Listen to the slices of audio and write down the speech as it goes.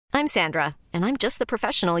I'm Sandra, and I'm just the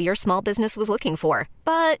professional your small business was looking for.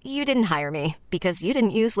 But you didn't hire me because you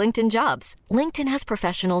didn't use LinkedIn Jobs. LinkedIn has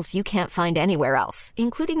professionals you can't find anywhere else,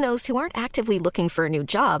 including those who aren't actively looking for a new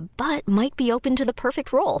job, but might be open to the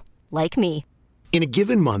perfect role, like me. In a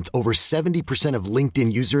given month, over 70% of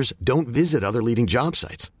LinkedIn users don't visit other leading job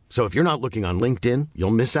sites. So if you're not looking on LinkedIn,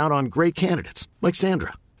 you'll miss out on great candidates like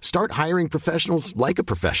Sandra. Start hiring professionals like a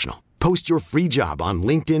professional. Post your free job on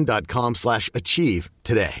linkedin.com/achieve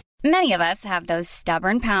today. Many of us have those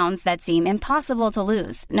stubborn pounds that seem impossible to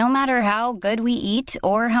lose, no matter how good we eat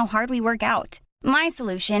or how hard we work out. My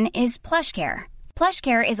solution is PlushCare.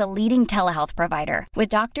 PlushCare is a leading telehealth provider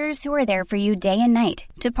with doctors who are there for you day and night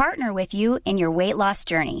to partner with you in your weight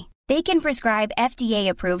loss journey. They can prescribe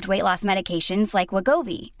FDA-approved weight loss medications like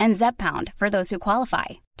Wegovy and Zepbound for those who qualify.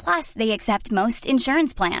 Plus, they accept most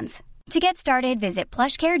insurance plans. To get started, visit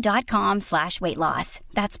plushcare.com/weightloss.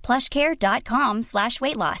 That's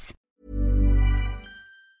plushcare.com/weightloss.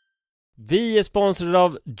 Vi är sponsrade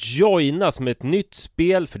av Joina, som är ett nytt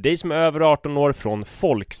spel för dig som är över 18 år från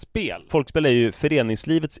Folkspel. Folkspel är ju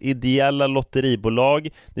föreningslivets ideella lotteribolag.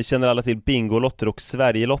 Ni känner alla till Bingolotter och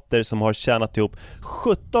Sverigelotter som har tjänat ihop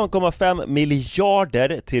 17,5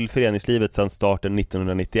 miljarder till föreningslivet sedan starten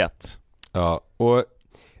 1991. Ja, och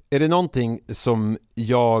är det någonting som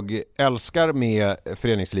jag älskar med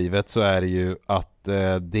föreningslivet så är det ju att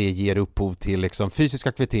det ger upphov till liksom fysisk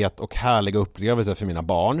aktivitet och härliga upplevelser för mina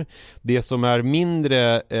barn. Det som är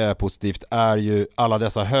mindre positivt är ju alla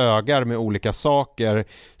dessa högar med olika saker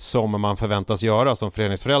som man förväntas göra som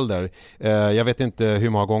föreningsförälder. Jag vet inte hur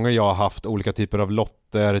många gånger jag har haft olika typer av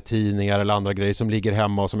lotter, tidningar eller andra grejer som ligger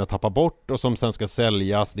hemma och som jag tappar bort och som sen ska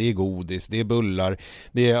säljas. Det är godis, det är bullar,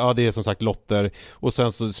 det är som sagt lotter, och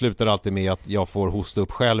sen så slutar det alltid med att jag får hosta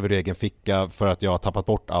upp själv ur egen ficka för att jag har tappat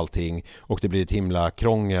bort allting och det blir ett himla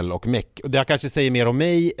krångel och meck. Och det kanske säger mer om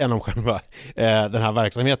mig än om själva den här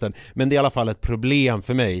verksamheten, men det är i alla fall ett problem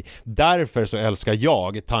för mig. Därför så älskar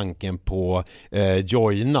jag tanken på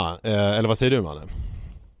Joina. Eller vad säger du, Manne?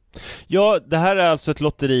 Ja, det här är alltså ett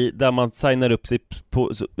lotteri där man signar upp sig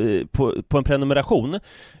på en prenumeration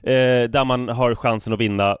där man har chansen att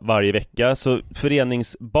vinna varje vecka. Så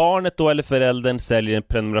föreningsbarnet då, eller föräldern, säljer en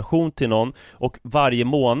prenumeration till någon och varje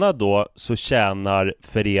månad då så tjänar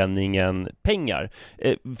föreningen pengar.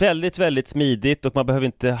 Väldigt, väldigt smidigt, och man behöver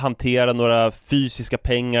inte hantera några fysiska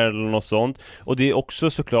pengar eller något sånt. Och det är också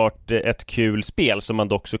såklart ett kul spel som man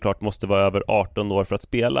dock såklart måste vara över 18 år för att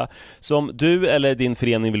spela. Så om du eller din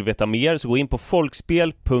förening vill veta mer så gå in på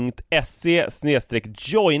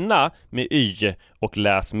folkspel.se/joina med y och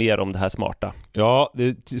läs mer om det här smarta. Ja,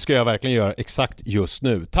 det ska jag verkligen göra exakt just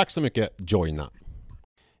nu. Tack så mycket, Joina.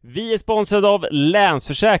 Vi är sponsrade av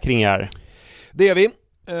Länsförsäkringar. Det är vi.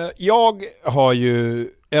 Jag har ju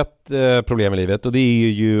ett problem i livet, och det är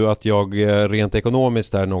ju att jag rent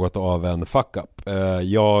ekonomiskt är något av en fuck-up.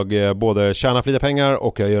 Jag både tjänar för lite pengar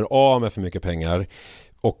och jag gör av med för mycket pengar.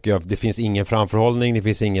 Och det finns ingen framförhållning, det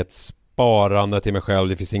finns inget sparande till mig själv,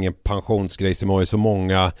 det finns ingen pensionsgrej som är så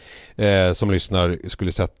många som lyssnar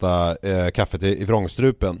skulle sätta kaffet i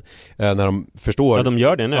vrångstrupen när de förstår. Ja, de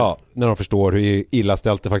gör det nu. Ja, när de förstår hur illa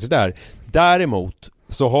ställt det faktiskt är. Däremot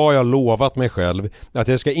så har jag lovat mig själv att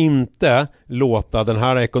jag ska inte låta den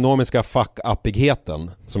här ekonomiska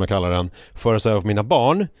fuck-uppigheten, som jag kallar den, föras över på mina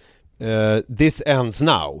barn. This ends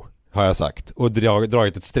now, har jag sagt, och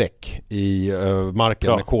dragit ett streck i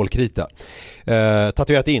marken med kolkrita.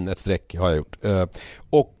 Tatuerat in ett streck har jag gjort.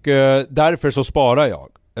 Och därför så sparar jag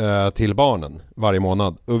till barnen varje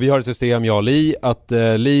månad. Och vi har ett system, jag och Li, att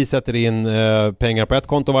Li sätter in pengar på ett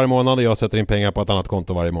konto varje månad och jag sätter in pengar på ett annat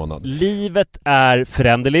konto varje månad. Livet är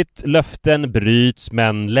föränderligt, löften bryts,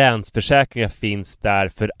 men Länsförsäkringar finns där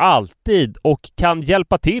för alltid och kan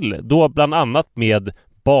hjälpa till, då bland annat med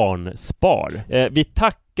Barnspar. Vi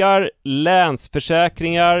tackar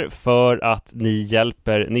Länsförsäkringar för att ni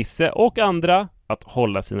hjälper Nisse och andra att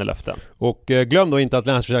hålla sina löften. Och glöm då inte att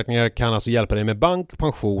Länsförsäkringar kan alltså hjälpa dig med bank,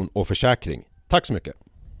 pension och försäkring. Tack så mycket.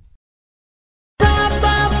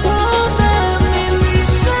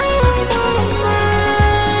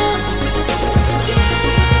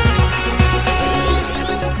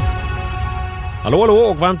 Hallå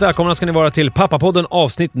och varmt välkomna ska ni vara till Pappapodden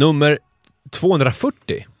avsnitt nummer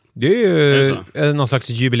 240. Det är ju någon slags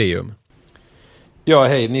jubileum. Ja,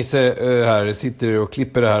 hej, Nisse här sitter och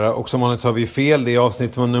klipper det här. Och som vanligt så har vi fel, det är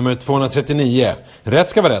avsnitt nummer 239. Rätt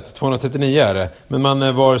ska vara rätt, 239 är det.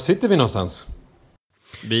 Men var sitter vi någonstans?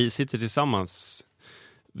 Vi sitter tillsammans.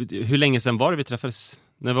 Hur länge sedan var det vi träffades?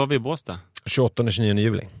 När var vi i Båstad? 28-29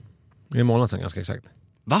 juli. Det är en månad sedan ganska exakt.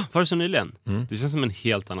 Va? Var det så nyligen? Det känns som en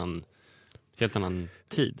helt annan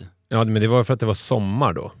tid. Ja, men det var för att det var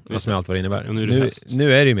sommar då. Som allt vad det innebär. Och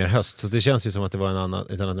nu är det ju mer höst. Så det känns ju som att det var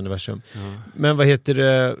ett annat universum. Ja. Men vad heter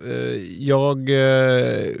det? Jag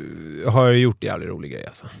har gjort jävligt rolig grej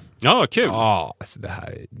alltså. Ja, kul! Ja, alltså det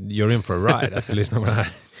här... You're in for a ride. Alltså, lyssna på det här.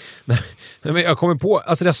 Nej, men jag kommer på...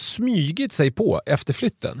 Alltså det har smygit sig på efter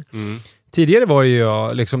flytten. Tidigare var ju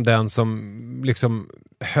jag liksom den som liksom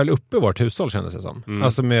höll uppe vårt hushåll, kändes det som.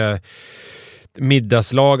 Alltså med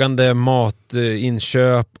middagslagande,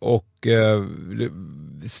 matinköp och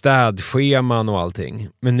städscheman och allting.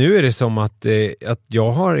 Men nu är det som att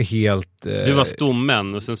jag har helt... Du var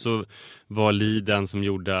stommen och sen så var Li den som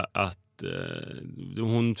gjorde att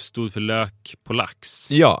hon stod för lök på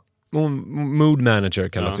lax. Ja, mood manager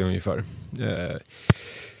kallas det ungefär.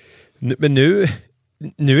 Men nu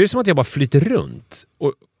är det som att jag bara flyter runt.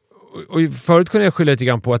 Och förut kunde jag skylla lite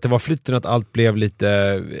grann på att det var flytten, att allt blev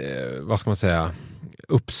lite, vad ska man säga,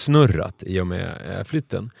 uppsnurrat i och med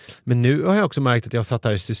flytten. Men nu har jag också märkt att jag har satt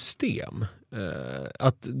här i system.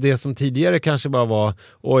 Att det som tidigare kanske bara var,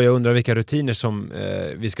 jag undrar vilka rutiner som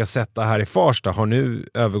vi ska sätta här i Farsta, har nu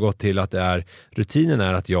övergått till att rutinen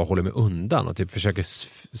är att jag håller mig undan och typ försöker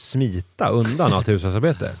smita undan allt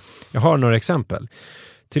hushållsarbete. Jag har några exempel.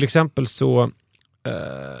 Till exempel så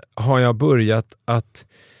har jag börjat att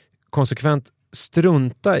konsekvent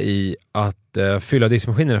strunta i att fylla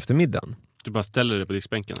diskmaskinen efter middagen. Du bara ställer det på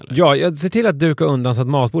diskbänken eller? Ja, jag ser till att duka undan så att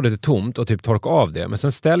matbordet är tomt och typ torka av det. Men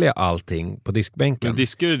sen ställer jag allting på diskbänken. Men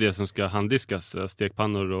diskar du det som ska handdiskas?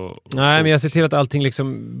 Stekpannor och Nej, men jag ser till att allting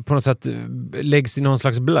liksom på något sätt läggs i någon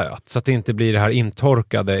slags blöt. Så att det inte blir det här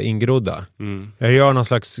intorkade, ingrodda. Jag gör någon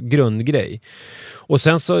slags grundgrej. Och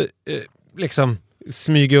sen så liksom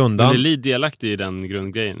smyger undan. Men är Li delaktig i den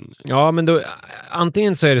grundgrejen? Ja, men då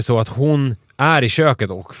antingen så är det så att hon är i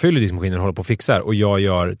köket och fyller diskmaskinen och håller på och fixar och jag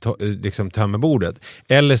gör liksom tömmer bordet.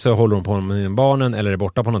 Eller så håller hon på med barnen eller är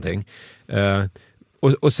borta på någonting.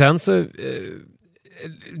 Och sen så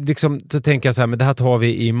liksom så tänker jag så här, men det här tar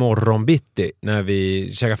vi i morgonbitti när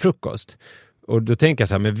vi käkar frukost. Och då tänker jag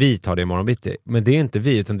så här, men vi tar det i morgonbitti. Men det är inte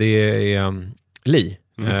vi, utan det är Li.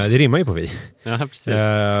 Det rimmar ju på vi. Ja, precis.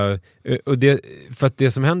 Och för att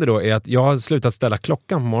det som händer då är att jag har slutat ställa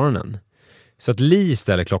klockan på morgonen. Så att Li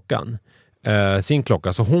ställer klockan. Sin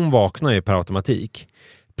klocka, så hon vaknar ju per automatik.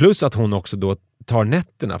 Plus att hon också då tar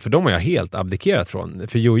nätterna, för de har jag helt abdikerat från.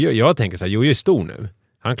 För Jojo, jag tänker så här, Jojo är stor nu.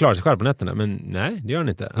 Han klarar sig själv på nätterna, men nej, det gör han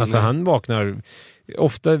inte. Alltså han vaknar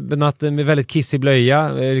ofta på natten med väldigt kissig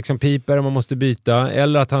blöja, liksom piper och man måste byta.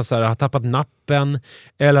 Eller att han så här, har tappat nappen,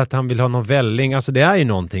 eller att han vill ha någon välling. Alltså det är ju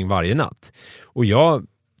någonting varje natt. Och jag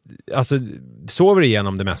sover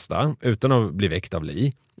igenom det mesta utan att bli väckt av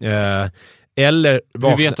Li. Eller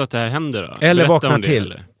hur vet du att det här händer då? Eller vaknar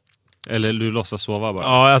till. Eller du låtsas sova bara?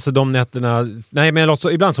 Ja, alltså de nätterna... Nej, men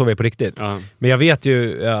ibland sover jag på riktigt. Ja. Men jag vet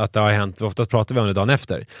ju att det har hänt. Oftast pratar vi om det dagen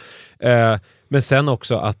efter. Men sen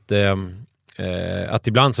också att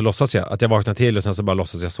ibland så låtsas jag att jag vaknar till och sen så bara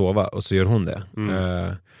låtsas jag sova och så gör hon det.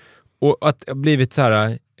 Och att det har blivit så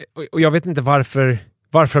här... Och jag vet inte varför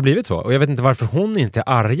det har blivit så. Och jag vet inte varför hon inte är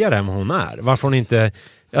argare än vad hon är. Varför hon inte...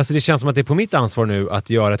 Alltså det känns som att det är på mitt ansvar nu att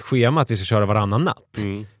göra ett schema att vi ska köra varannan natt.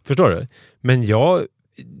 Förstår du? Men jag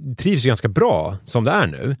trivs ju ganska bra som det är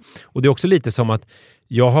nu. Och det är också lite som att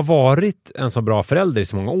jag har varit en så bra förälder i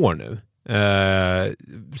så många år nu.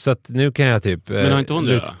 Så att nu kan jag typ... Men har inte hon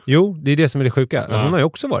det då? Jo, det är det som är det sjuka. Ja. Hon har ju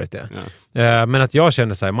också varit det. Ja. Men att jag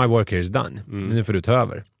känner så här, my work here is done. Nu får du ta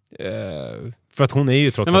över. För att hon är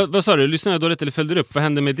ju trots... Men vad sa du? Lyssnade jag dåligt eller följde du upp? Vad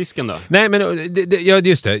hände med disken då? Nej, men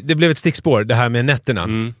just det. Det blev ett stickspår, det här med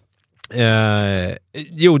nätterna.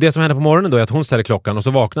 Det som händer på morgonen då är att hon ställer klockan och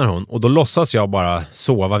så vaknar hon. Och då låtsas jag bara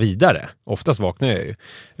sova vidare. Oftast vaknar jag ju.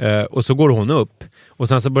 Och så går hon upp. Och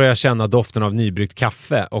sen så börjar jag känna doften av nybryggt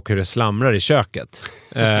kaffe och hur det slamrar i köket.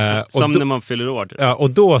 Som när man fyller år. Ja, och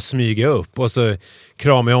då smyger jag upp och så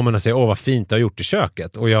kramar jag om henne och säger, vad fint du har gjort i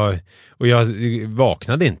köket. Och jag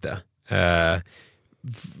vaknade inte.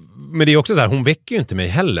 Men det är också så här, hon väcker ju inte mig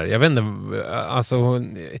heller. Jag vet inte, alltså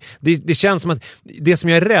det känns som att det som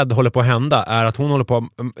jag är rädd håller på att hända är att hon håller på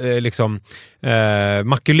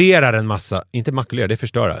makulerar en massa, inte makulera, det är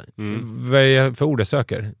förstöra. Vad är det för ord jag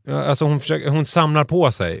söker? Alltså hon samlar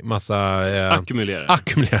på sig massa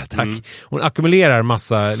ackumulerar, tack. Hon ackumulerar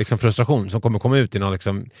massa liksom frustration som kommer komma ut i någon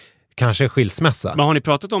liksom kanske skilsmässa. Men har ni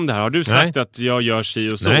pratat om det här? Har du sagt att jag gör si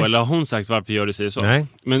och så? Nej. Eller har hon sagt varför gör du si och så? Nej.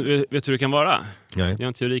 Men vet du hur det kan vara? Nej. Jag har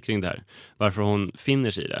en teori kring det här. Varför hon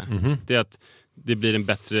finner sig i det. Det är att det blir en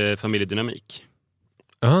bättre familjedynamik.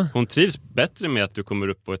 Hon trivs bättre med att du kommer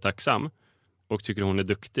upp och är tacksam och tycker hon är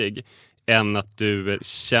duktig än att du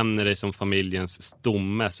känner dig som familjens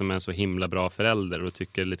stomme som är en så himla bra förälder och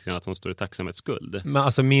tycker lite grann att hon står i tacksamhetsskuld. Men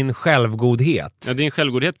alltså min självgodhet. Ja, din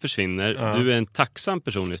självgodhet försvinner. Ja. Du är en tacksam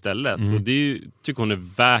person istället. Och det tycker hon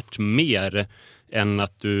är värt mer än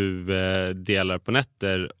att du delar på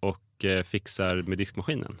nätter och fixar med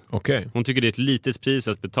diskmaskinen. Okay. Hon tycker det är ett litet pris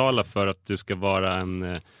att betala för att du ska vara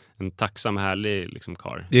en tacksam, härlig liksom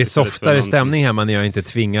kar. Det är softare stämning hemma när jag inte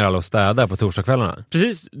tvingar alla att städa på torsdagskvällarna.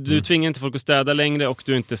 Precis, du tvingar inte folk att städa längre och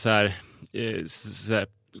du är inte så här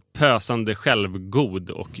pösande självgod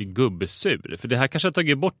och gubbsur. För det här kanske har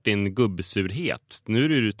tagit bort din gubbsurhet. Nu är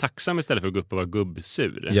du tacksam istället för att gå upp och vara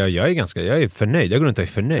gubbsur. Ja, jag är förnöjd. Jag går runt och är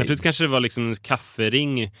förnöjd. Jag kanske det var liksom en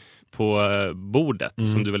kaffering på bordet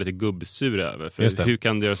som du var lite gubbsur över. För hur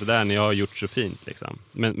kan du göra sådär när jag har gjort så fint liksom?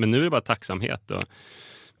 Men nu är det bara tacksamhet och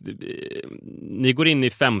ni går in i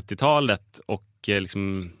 50-talet och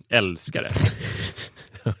liksom älskar det.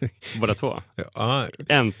 Båda två. Ja.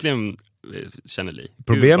 Äntligen känner Li.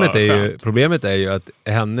 Problemet är ju att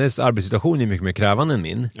hennes arbetssituation är mycket mer krävande än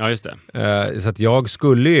min. Ja, just det. Så att jag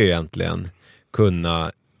skulle ju egentligen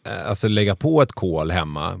kunna alltså lägga på ett kol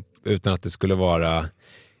hemma utan att det skulle vara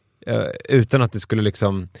utan att det skulle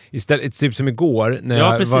liksom istället, typ som igår när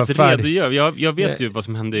jag precis, var redogör. Jag vet ju vad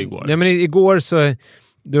som hände igår. Nej, men igår så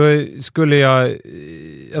då skulle jag,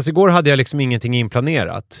 alltså igår hade jag liksom ingenting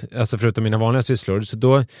inplanerat, alltså förutom mina vanliga sysslor, så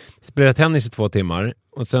då spelade jag tennis i 2 timmar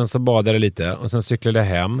och sen så badade jag lite och sen cyklade jag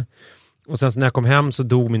hem och sen så när jag kom hem så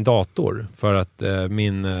dog min dator för att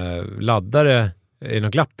min laddare är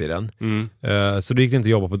något glapp i den. Så då gick det inte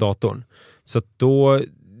att jobba på datorn. Så då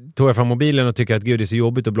tog jag fram mobilen och tycker att gud, det är så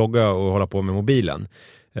jobbigt att blogga och hålla på med mobilen.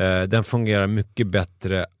 Den fungerar mycket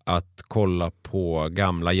bättre att kolla på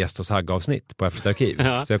gamla Gäst hos Hagge-avsnitt på Öppet arkiv.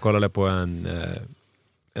 Ja. Så jag kollade på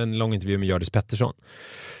en lång intervju med Hjördis Pettersson,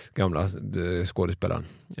 gamla skådespelaren.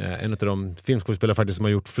 En av de filmskådespelare faktiskt som har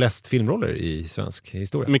gjort flest filmroller i svensk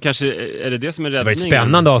historia. Men kanske är det som är räddningen? Det var ett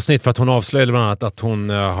spännande avsnitt för att hon avslöjade bland annat att hon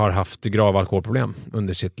har haft grava alkoholproblem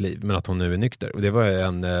under sitt liv, men att hon nu är nykter. Och det var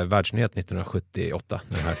en världsnyhet 1978.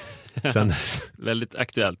 Det här. Sen dess. Väldigt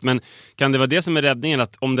aktuellt. Men kan det vara det som är räddningen?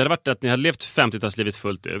 Att om det hade varit att ni hade levt 50-talslivet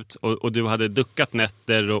fullt ut och du hade duckat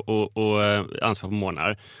nätter och ansvar på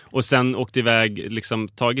morgnar och sen åkt iväg, liksom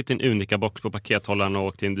tagit din unika box på pakethållaren och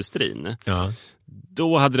åkt till industrin. Ja.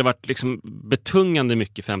 Då hade det varit liksom betungande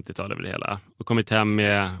mycket 50-tal över det hela. Och kommit hem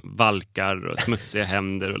med valkar och smutsiga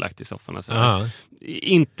händer och lagt i soffan. Och så.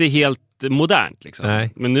 Inte helt modernt liksom.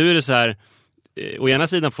 Nej. Men nu är det så här, å ena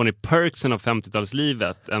sidan får ni perksen av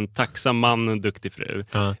 50-talslivet, en tacksam man och en duktig fru.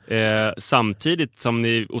 Samtidigt som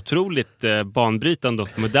ni är otroligt banbrytande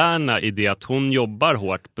och moderna i det att hon jobbar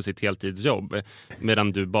hårt på sitt heltidsjobb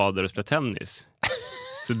medan du badar och spelar tennis.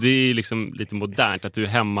 Så det är liksom lite modernt att du är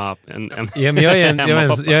hemma ja, men jag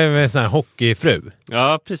är en sån här hockeyfru.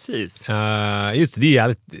 Ja, precis. Just det, är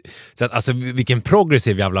jävligt, så att, alltså vilken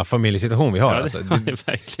progressiv jävla familjesituation vi har. Ja, alltså.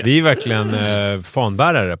 verkligen. Vi är verkligen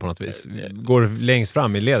fanbärare på något vis. Går längst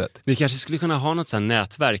fram i ledet. Vi kanske skulle kunna ha något sån här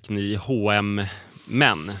nätverk, ni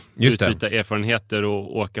H&M-män. Utbyta erfarenheter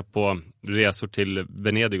och åka på resor till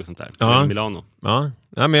Venedig och sånt där. Ja. Milano.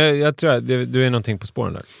 Ja, men jag tror att du är någonting på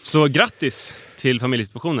spåren där. Så grattis till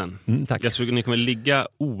familjesituationen. Tack. Jag tror att ni kommer ligga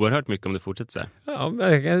oerhört mycket om det fortsätter så här.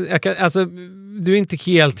 Ja, alltså, du är inte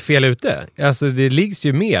helt fel ute. Alltså, det liggs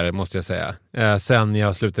ju mer, måste jag säga, sen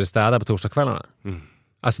jag slutade städa på torsdagskvällarna.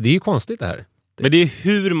 Alltså, det är ju konstigt det här. Men det är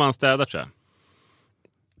hur man städar, tror jag.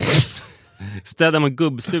 Städar man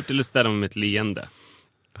gubbsurt eller städar man med ett leende?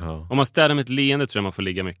 Ja. Om man städar med ett leende tror jag man får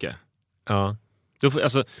ligga mycket. Ja.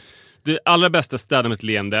 Alltså, det allra bästa städa med ett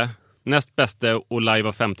leende. Näst bästa att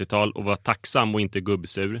live 50-tal och vara tacksam och inte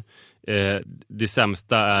gubbsur. Det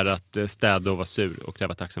sämsta är att städa och vara sur och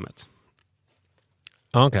kräva tacksamhet.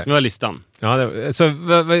 Okay. Det var listan. Ja, så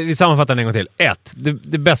vi sammanfattar den en gång till. 1.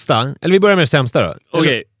 Det bästa. Eller vi börjar med det sämsta då.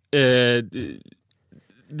 Okej.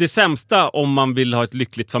 Det sämsta om man vill ha ett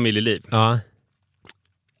lyckligt familjeliv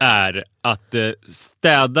är att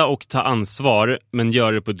städa och ta ansvar men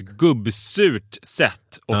göra det på ett gubbsurt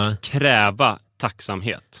sätt och kräva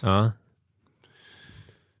tacksamhet.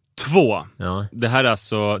 2. Det här är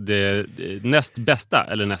alltså det näst bästa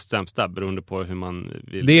eller näst sämsta beroende på hur man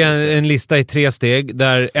vill. Det är en lista i 3 steg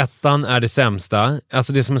där 1:an är det sämsta.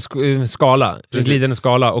 Alltså det är som en skala. En glidande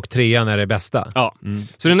skala och 3:an är det bästa. Ja.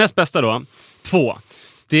 Så det näst bästa då, 2.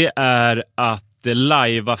 Det är att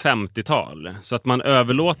lajva 50-tal. Så att man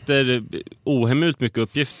överlåter ohemult mycket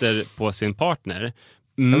uppgifter på sin partner.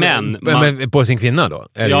 Men på sin kvinna då?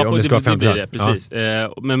 Eller om det ska vara 50-tal. Det, precis.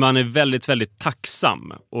 Men man är väldigt, väldigt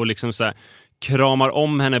tacksam. Och liksom så här, kramar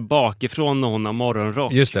om henne bakifrån när hon har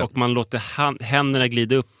morgonrock. Just det. Och man låter händerna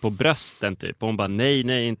glida upp på brösten typ. Och hon bara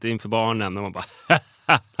nej, inte inför barnen. Och man bara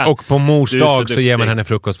Och på mors Du är så dag så ger man duktig. henne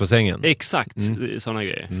frukost på sängen. Exakt, sådana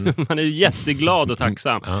grejer. Man är jätteglad och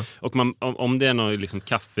tacksam. Ja. Och om det är någon liksom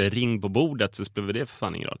kaffering på bordet så spelar det för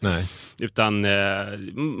fan ingen roll. Nej. Utan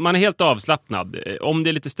man är helt avslappnad. Om det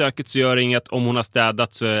är lite stökigt så gör det inget. Om hon har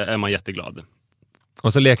städat så är man jätteglad.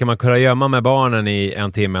 Och så leker man kurragömma med barnen i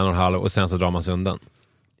 1 timme, 1,5 och sen så drar man sig undan.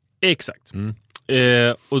 Exakt.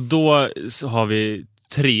 Och då så har vi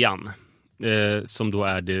 3:an. Som då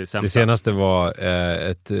är det sämsta. Det senaste var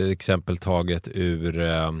ett exempel taget ur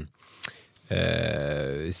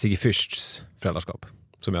Sigge Fürsts föräldraskap.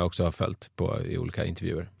 Som jag också har följt i olika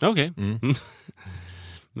intervjuer. Okej.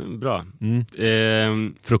 Bra.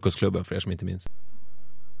 Frukostklubben för er som inte minns.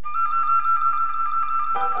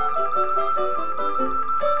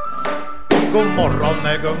 God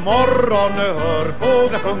morgon, hör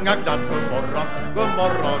fåglar sjunga glatt. God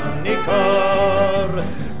morgon i kör.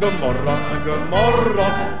 God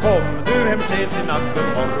morgon, kom du hem sent i natt. God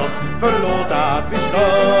morgon, förlåt att vi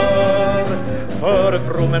stör. Före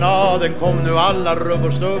promenaden kom nu alla rubb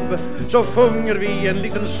och stubb. Så sjunger vi en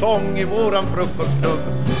liten sång i våran frukostklubb.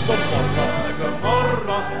 God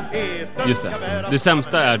morgon, Just det. Det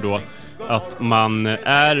sämsta är då att man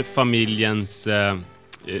är familjens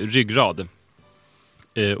ryggrad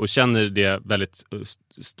och känner det väldigt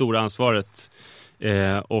stora ansvaret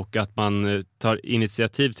och att man tar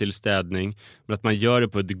initiativ till städning men att man gör det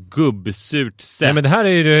på ett gubbsurt sätt. Nej, men det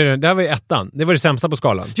här var ju 1:an. Det var det sämsta på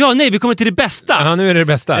skalan. Ja, nej, vi kommer till det bästa! Ja, nu är det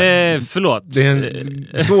bästa. Förlåt. Det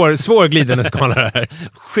är en svår glidande skala det här.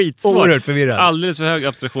 Skitsvårt. Oerhört förvirrad. Alldeles för hög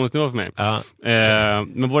abstraktionsnivå för mig. Ja.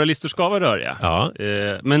 Men våra listor ska vara röriga. Ja.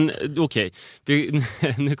 Men okej.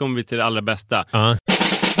 Nu kommer vi till det allra bästa. Ja.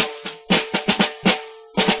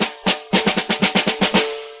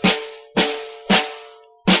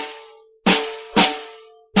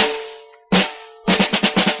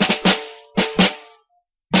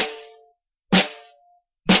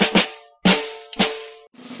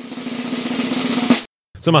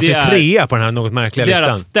 Som alltså är 3 på den här något märkliga listan. Det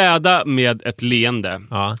är att städa med ett leende.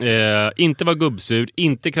 Ja. Inte vara gubbsur,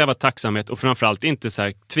 inte kräva tacksamhet och framförallt inte så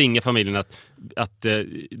här, tvinga familjen att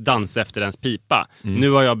dansa efter ens pipa. Nu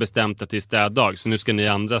har jag bestämt att det är städdag så nu ska ni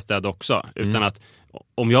andra städa också. Utan att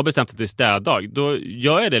om jag har bestämt att det är städdag då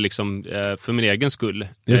gör jag det liksom för min egen skull.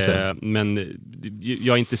 Just det. Men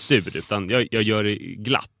jag är inte sur utan jag gör det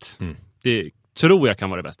glatt. Det tror jag kan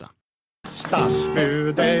vara det bästa.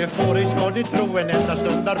 Stadsbude får i ska ni tro en enda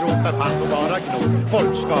stund där råkar fan få bara gno.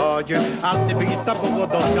 Folk ska ju alltid byta på och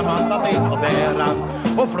då ska man vara med och bära.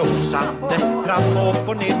 Och flåsande, trampa upp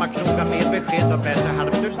och ner, man krogar med besked och bäsa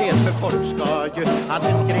halvt ur led. För folk ska ju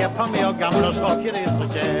alltid skräpa med och gamla saker är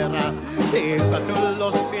så kära. Det är batull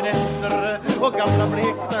och spinetter och gamla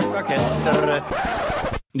blekta jaketter.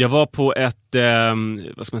 Jag var på ett,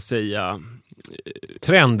 vad ska man säga...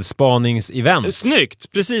 trendspaningsevent.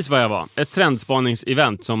 Snyggt, precis vad jag var. Ett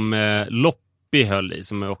trendspaningsevent som Loppi höll i,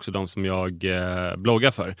 som är också de som jag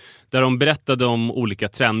bloggar för. Där de berättade om olika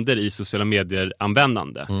trender i sociala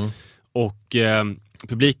medier-användande. Och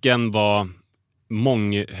publiken var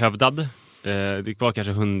månghövdad. Det var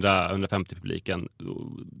kanske 100-150 publiken.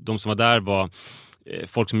 De som var där var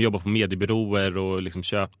folk som jobbar på mediebyråer och liksom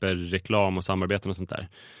köper reklam och samarbeten och sånt där.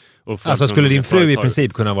 Och alltså skulle din fru i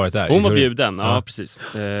princip kunna ha varit där? Hon var bjuden, ja precis.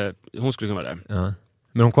 Hon skulle kunna vara där. Ja.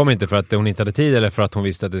 Men hon kom inte för att hon inte hade tid eller för att hon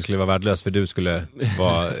visste att det skulle vara värdelöst för du skulle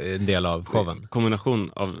vara en del av showen? Kombination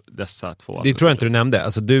av dessa två. Det tror jag inte du nämnde.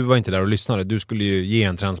 Alltså du var inte där och lyssnade. Du skulle ju ge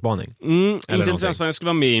en trendspaning. Inte en trendspaning. Jag skulle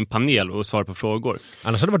vara med i en panel och svara på frågor.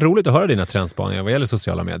 Annars hade det varit roligt att höra dina trendspaningar vad gäller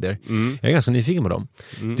sociala medier. Jag är ganska nyfiken på dem.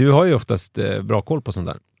 Du har ju oftast bra koll på sånt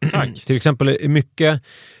där. Tack. Till exempel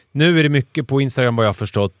nu är det mycket på Instagram vad jag har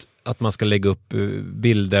förstått att man ska lägga upp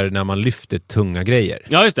bilder när man lyfter tunga grejer.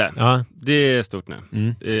 Ja, just det. Ja. Det är stort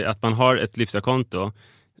nu. Att man har ett lyftarkonto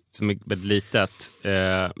som är väldigt litet.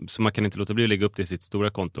 Så man kan inte låta bli att lägga upp det i sitt stora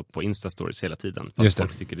konto på Insta-stories hela tiden. Fast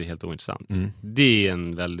folk tycker det är helt ointressant. Det är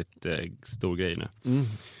en väldigt stor grej nu.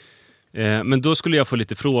 Men då skulle jag få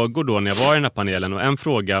lite frågor då när jag var i den här panelen. Och en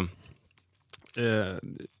fråga...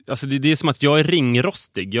 alltså det är som att jag är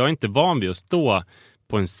ringrostig. Jag är inte van vid att stå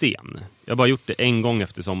på en scen. Jag har bara gjort det en gång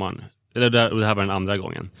efter sommaren. Och det här var den andra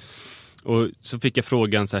gången. Och så fick jag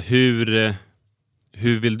frågan så här,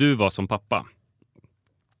 hur vill du vara som pappa?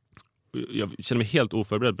 Jag känner mig helt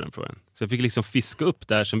oförberedd på den frågan. Så jag fick liksom fiska upp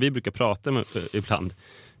det här som vi brukar prata med ibland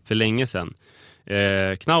för länge sedan.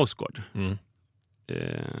 Knausgård.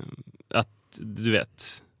 Att du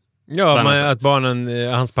vet... att barnen,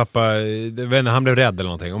 hans pappa, han blev rädd eller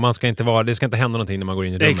någonting. Och det ska inte hända någonting när man går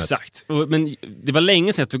in i rummet. Exakt. Men det var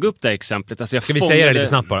länge sedan jag tog upp det här exemplet. Alltså ska vi säga det lite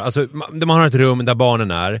snabbt bara? Alltså, man har ett rum där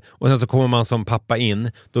barnen är, och sen så kommer man som pappa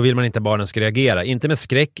in, då vill man inte att barnen ska reagera. Inte med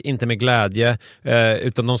skräck, inte med glädje,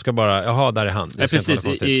 utan de ska bara, jaha, där är han. Ja,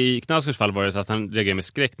 precis. I Knausgårds fall var det så att han reagerade med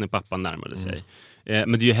skräck när pappan närmade sig.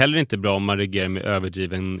 Men det är ju heller inte bra om man reagerar med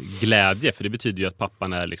överdriven glädje, för det betyder ju att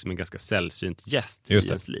pappan är liksom en ganska sällsynt gäst i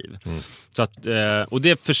ens liv. Så att, och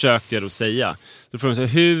det försökte jag då säga. Då frågade jag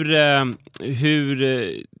så här, hur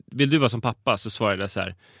vill du vara som pappa? Så svarade jag så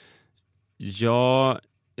här: ja,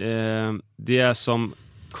 det är som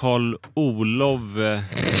Karl Olof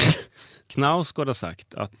Knausgård har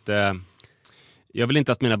sagt, att jag vill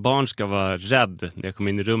inte att mina barn ska vara rädd när jag kommer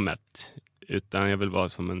in i rummet, utan jag vill vara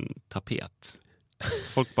som en tapet.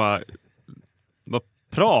 Folk bara, vad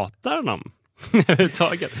pratar han om?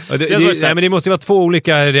 Överhuvudtaget. Men det måste ju vara två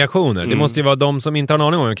olika reaktioner. Det måste ju vara de som inte har en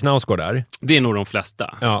aning om en Knausgård där. Det är nog de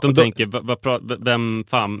flesta. Ja, de tänker, vem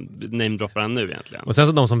fan namedroppar han nu egentligen? Och sen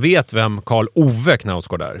så de som vet vem Karl Ove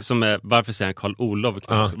Knausgård är. Som är, varför säger han Karl Olof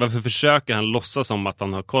Knausgård? Varför försöker han låtsas som att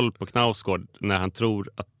han har koll på Knausgård när han tror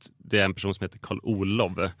att det är en person som heter Karl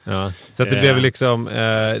Olof? Ja, så att det blev liksom,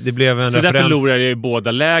 det blev en så referens. där förlorade jag i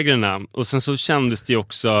båda lägren. Och sen så kändes det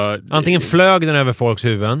också... Antingen flög den över folks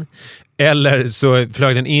huvuden, eller så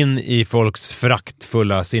flög den in i folks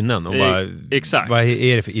föraktfulla sinnen och bara, exakt. Vad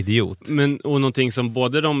är det för idiot? Och någonting som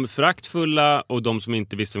både de föraktfulla och de som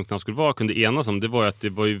inte visste vem Knausgård var kunde enas om, det var ju att det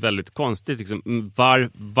var ju väldigt konstigt. Liksom,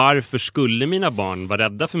 varför skulle mina barn vara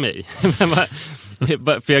rädda för mig?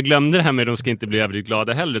 För jag glömde det här med att de ska inte bli överdrivet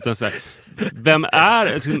glada heller, utan så här, vem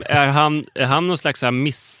är han någon slags här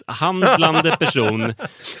misshandlande person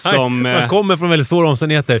som... Man kommer från väldigt svåra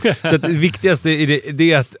omständigheter. Så att det viktigaste är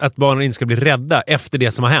det att barnen inte ska bli rädda efter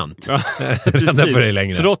det som har hänt. Ja, rädda för det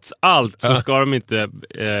längre. Trots allt så ska de inte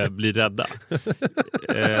bli rädda.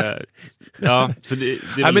 Så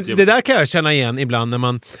det där kan jag känna igen ibland när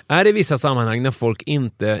man är i vissa sammanhang när folk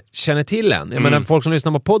inte känner till en. Jag menar, folk som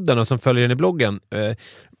lyssnar på podden och som följer den i bloggen,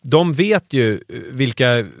 de vet ju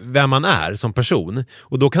vem man är som person,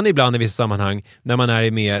 och då kan det ibland i vissa sammanhang, när man är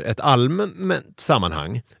i mer ett allmänt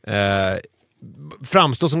sammanhang,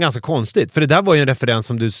 framstå som ganska konstigt. För det där var ju en referens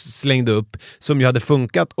som du slängde upp som ju hade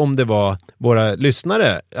funkat om det var våra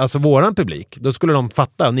lyssnare, alltså våran publik. Då skulle de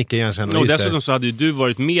fatta och nicka igenkänna. Och dessutom så hade ju du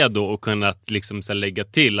varit med då och kunnat liksom så lägga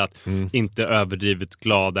till att inte överdrivet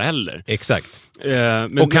glada heller. Exakt.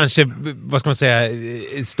 Och kanske, vad ska man säga,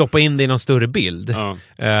 stoppa in det i någon större bild. Ja.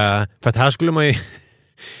 För att här skulle man ju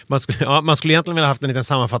man skulle egentligen vilja haft en liten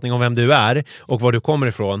sammanfattning om vem du är och var du kommer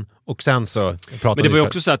ifrån, och sen så pratar. Men det var ju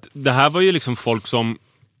också så att det här var ju liksom folk som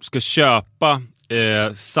ska köpa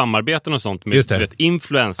samarbeten och sånt med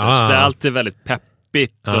influencers. Det är alltid väldigt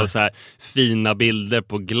peppigt och så här fina bilder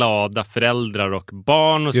på glada föräldrar och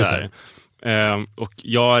barn och så här. Och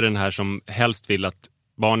jag är den här som helst vill att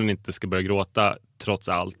barnen inte ska börja gråta trots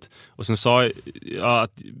allt. Och sen sa jag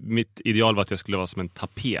att mitt ideal var att jag skulle vara som en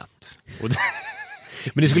tapet. Och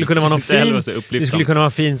men det skulle kunna vara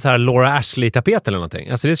någon fin så här Laura Ashley-tapet eller någonting.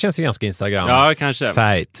 Alltså det känns ju ganska Instagram. Ja, kanske.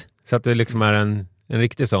 Färgt. Så att det liksom är en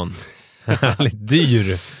riktig sån. Lite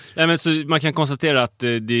dyr. Nej, men så man kan konstatera att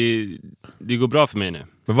det går bra för mig nu.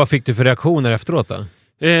 Men vad fick du för reaktioner efteråt då?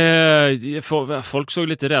 Folk såg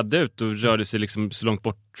lite rädda ut och rörde sig liksom så långt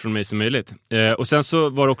bort från mig som möjligt. Och sen så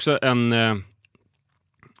var det också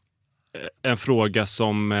en fråga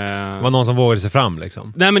som... var någon som vågade sig fram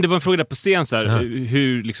liksom? Nej, men det var en fråga där på scen så här,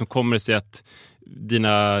 hur liksom kommer det sig att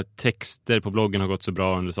dina texter på bloggen har gått så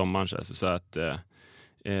bra under sommaren? Så att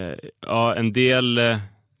en del...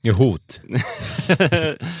 hot.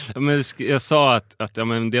 Men jag sa att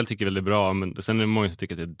en del tycker väl det är bra, men sen är det många som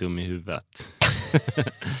tycker att det är dum i huvudet.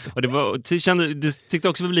 Och det tyckte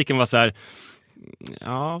också publiken var så här.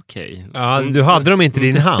 Ja, okej. Ja, du hade dem inte i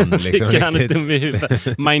din hand liksom.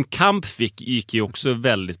 Mein Kampf gick ju också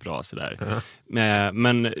väldigt bra sådär.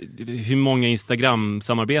 Men hur många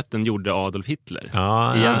Instagram-samarbeten gjorde Adolf Hitler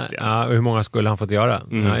egentligen? Ja, och hur många skulle han fått göra?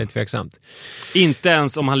 Det är tveksamt. Inte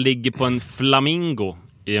ens om han ligger på en flamingo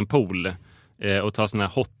i en pool och tar såna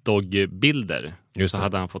här hotdog-bilder, så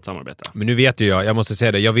hade han fått samarbeta. Men nu vet ju jag måste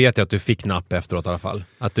säga det, jag vet ju att du fick napp efteråt i alla fall.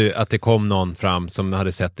 Att det kom någon fram som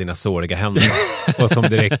hade sett dina såriga händer och som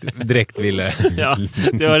direkt ville... Ja,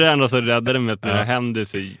 det var det enda som räddade mig, att mina händer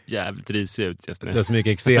ser jävligt risiga ut just nu. Det var så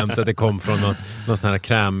mycket eksem så att det kom från någon sån här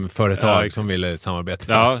krämföretag som ville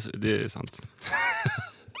samarbeta. Ja, det är sant.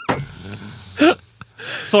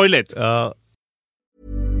 Sorgligt. Ja.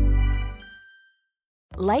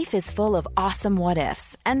 life is full of awesome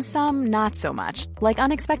what-ifs, and some not so much, like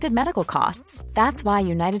unexpected medical costs. That's why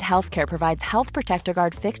United Healthcare provides Health Protector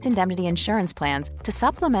Guard fixed indemnity insurance plans to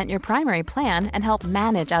supplement your primary plan and help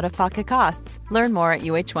manage out-of-pocket costs. Learn more at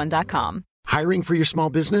uh1.com. Hiring for your small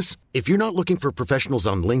business? If you're not looking for professionals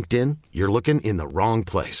on LinkedIn, you're looking in the wrong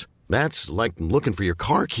place. That's like looking for your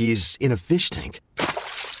car keys in a fish tank.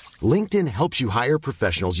 LinkedIn helps you hire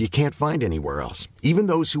professionals you can't find anywhere else, even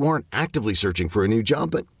those who aren't actively searching for a new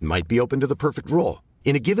job but might be open to the perfect role.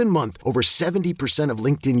 In a given month, over 70% of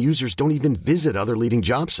LinkedIn users don't even visit other leading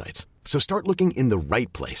job sites. So start looking in the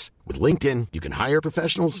right place. With LinkedIn, you can hire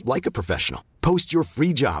professionals like a professional. Post your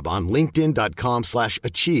free job on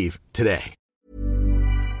linkedin.com/achieve today.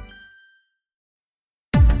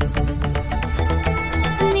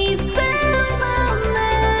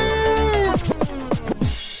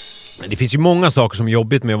 Det finns ju många saker som är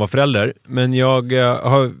jobbigt med att vara förälder, men jag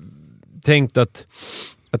har tänkt att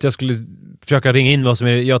jag skulle försöka ringa in vad som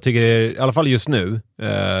är, jag tycker är, i alla fall just nu,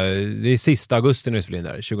 det är sista augusti när det spelar in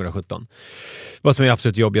där, 2017, vad som är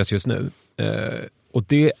absolut jobbigast just nu. Och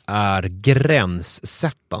det är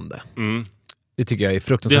gränssättande. Det tycker jag är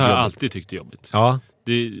fruktansvärt jobbigt. Det har jag alltid tyckt är jobbigt. Ja.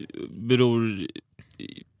 Det beror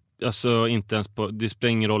alltså inte ens på, det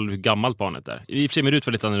spelar ingen roll hur gammalt barnet är. I och för sig med Rut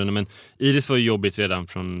var lite annorlunda, men Iris var ju jobbigt redan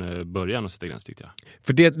från början att sätta gräns, tyckte jag.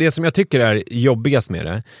 För det som jag tycker är jobbigast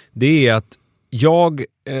med det är att jag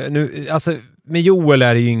nu, alltså med Joel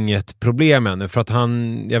är det ju inget problem ännu, för att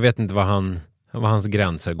jag vet inte vad hans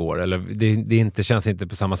gränser går, eller det inte känns inte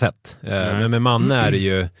på samma sätt. Men med Manne är det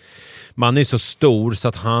ju, Manne är så stor så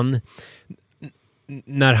att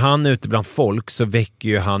när han är ute bland folk så väcker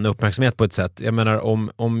ju han uppmärksamhet på ett sätt. Jag menar,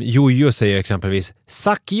 om Jojo säger exempelvis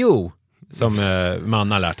 "suck you", som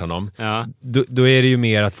Manne har lärt honom, ja. Då är det ju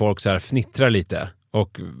mer att folk så här fnittrar lite.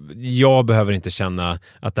 Och jag behöver inte känna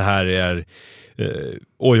att det här är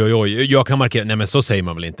oj, jag kan markera, nej men så säger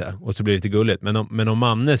man väl inte. Och så blir det lite gulligt. Men om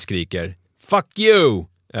Manne skriker "fuck you"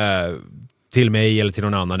 till mig eller till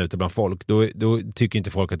någon annan ute bland folk, då tycker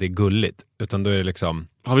inte folk att det är gulligt. Utan då är det liksom...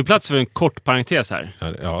 Har vi plats för en kort parentes här?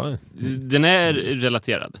 Ja. Den är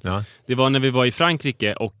relaterad. Ja. Det var när vi var i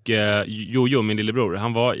Frankrike och Jojo, min lillebror,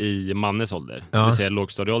 han var i Mannes ålder, det vill säga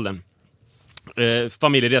lågstadieåldern.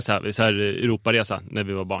 Familjeresa, så här Europaresa när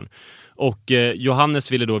vi var barn. Och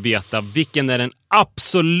Johannes ville då veta vilken är den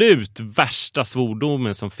absolut värsta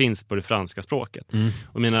svordomen som finns på det franska språket.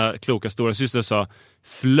 Och mina kloka stora syster sa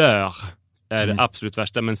fleur är det absolut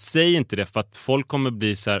värsta, men säg inte det, för att folk kommer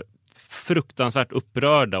bli så här fruktansvärt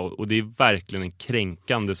upprörda, och det är verkligen en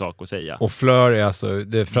kränkande sak att säga. Och fleur är alltså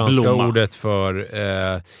det franska blomma. Ordet för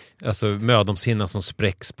alltså mödomshinna som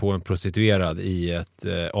spräcks på en prostituerad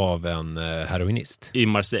av en heroinist. I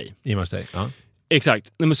Marseille, ja.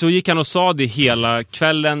 Exakt. Men så gick han och sa det hela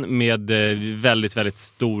kvällen med väldigt, väldigt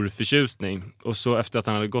stor förtjusning. Och så efter att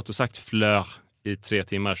han hade gått och sagt fleur i 3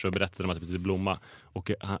 timmar så berättade de att det betyder blomma. Och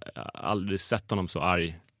jag har aldrig sett honom så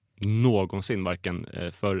arg någonsin, varken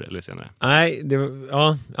förr eller senare. Nej,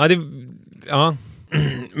 ja.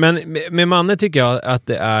 Men med Manne tycker jag att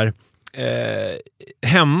det är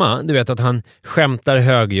hemma, du vet att han skämtar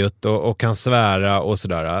högljutt och kan svära och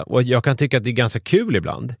sådär. Och jag kan tycka att det är ganska kul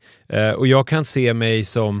ibland. Och jag kan se mig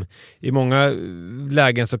som, i många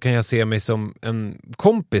lägen så kan jag se mig som en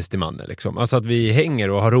kompis till Manne liksom. Alltså att vi hänger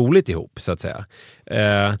och har roligt ihop, så att säga.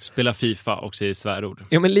 Spela FIFA också i svärord.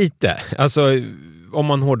 Ja, men lite. Alltså, om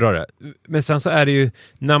man hårdrar det. Men sen så är det ju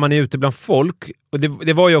när man är ute bland folk, och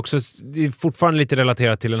det var ju också, det är fortfarande lite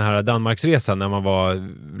relaterat till den här Danmarksresan när man var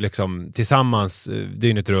liksom tillsammans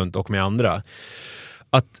dygnet runt och med andra.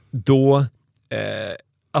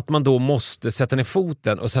 Att man då måste sätta ner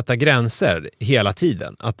foten och sätta gränser hela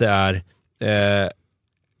tiden. Att det är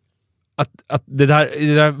att det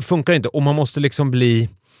där funkar inte, och man måste liksom bli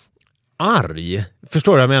arg.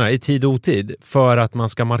 Förstår du vad jag menar? I tid och otid. För att man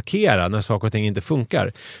ska markera när saker och ting inte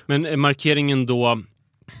funkar. Men markeringen då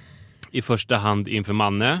i första hand inför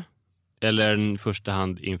Manne, eller i första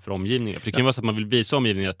hand inför omgivningen? För det kan ju vara så att man vill visa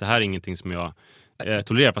omgivningen att det här är ingenting som jag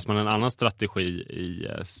tolererar, fast man har en annan strategi i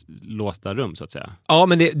låsta rum, så att säga. Ja,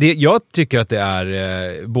 men jag tycker att det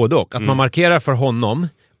är både och. Att man markerar för honom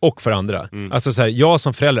och för andra. Alltså så här, jag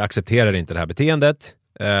som förälder accepterar inte det här beteendet.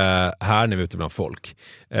 Här när vi är ute bland folk.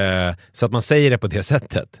 Så att man säger det på det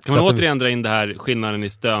sättet. Kan man återigen dra in det här skillnaden i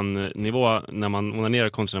stönnivå när man onanerar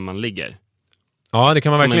kontra när man ligger? Ja, det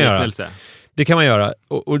kan man verkligen göra. Det kan man göra.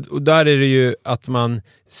 Och där är det ju att man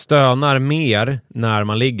stönar mer när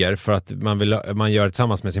man ligger för att man gör det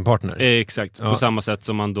tillsammans med sin partner. Exakt. Ja. På samma sätt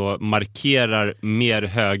som man då markerar mer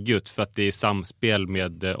högljutt för att det är samspel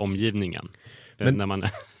med omgivningen. när man...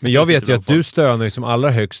 Men jag vet ju att du stönar ju som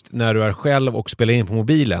allra högst när du är själv och spelar in på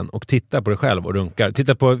mobilen och tittar på dig själv och runkar.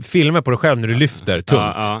 Tittar på filmer på dig själv när du lyfter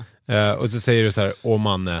tungt. Och så säger du så här, åh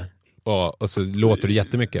manne. Och så låter det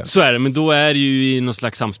jättemycket. Så är det, men då är det ju i någon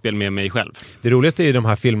slags samspel med mig själv. Det roligaste är ju de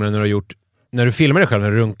här filmerna när du filmar dig själv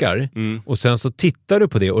när du runkar och sen så tittar du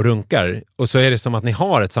på det och runkar och så är det som att ni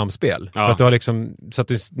har ett samspel. För att du har liksom, så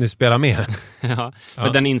att ni spelar med.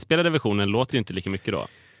 Men den inspelade versionen låter ju inte lika mycket då.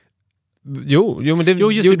 Jo, men det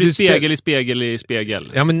blir spegel i spegel i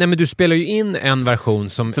spegel. Ja, men du spelar ju in en version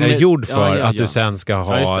som är gjord för att du sen ska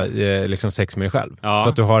ha liksom sex med dig själv. Så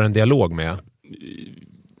att du har en dialog med.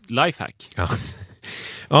 Lifehack.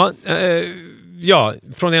 Ja,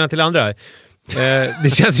 från det ena till det andra. Det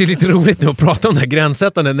känns ju lite roligt nu att prata om det här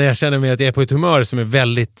gränssättande när jag känner mig att jag är på ett humör som är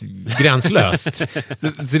väldigt gränslöst. så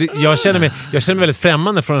jag känner mig väldigt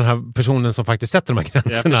främmande från den här personen som faktiskt sätter de här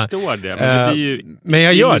gränserna. Jag förstår det, men det blir ju men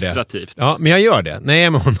jag gör illustrativt. det. Ja, men jag gör det. När jag är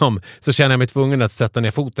med honom så känner jag mig tvungen att sätta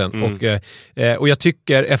ner foten. Och jag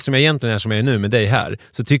tycker, eftersom jag egentligen är som jag är nu med dig här,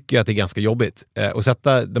 så tycker jag att det är ganska jobbigt att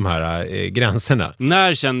sätta de här gränserna.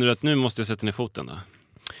 När känner du att nu måste jag sätta ner foten då?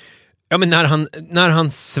 Ja, men när han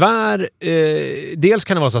svär, dels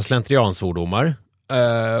kan det vara så slentriansvordomar,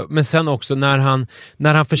 men sen också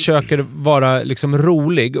när han försöker vara liksom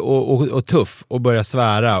rolig och tuff och börja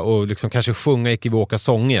svära och liksom kanske sjunga ekivoka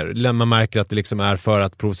sånger. Man märker att det liksom är för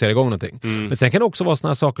att provocera igång någonting. Men sen kan det också vara såna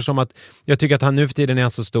här saker som att jag tycker att han nu för tiden är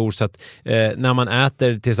så stor så att när man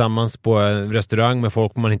äter tillsammans på en restaurang med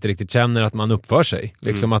folk man inte riktigt känner, att man uppför sig.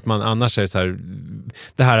 Liksom att man annars är så här,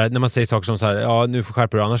 det här när man säger saker som så här, ja nu får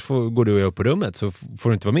skärpa dig, annars går du upp på rummet så får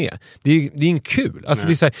du inte vara med. Det är inte kul. Alltså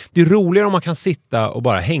det är så här, det är roligare om man kan sitta och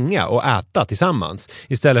bara hänga och äta tillsammans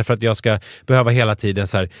istället för att jag ska behöva hela tiden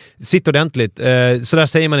så här, sitt ordentligt, så där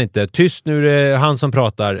säger man inte, tyst nu är det han som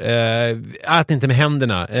pratar, ät inte med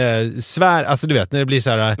händerna, svär, alltså du vet när det blir så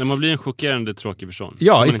här, när man blir en chockerande tråkig person.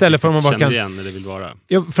 Ja, istället för att man bara kan igen när det vill vara.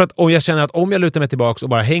 Ja, för att om jag känner att om jag lutar mig tillbaks och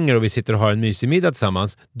bara hänger och vi sitter och har en mysig middag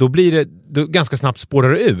tillsammans, då blir det då ganska snabbt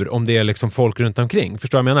spårar det ur om det är liksom folk runt omkring.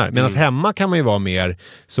 Förstår du vad jag menar? Medan hemma kan man ju vara mer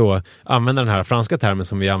så, använda den här franska termen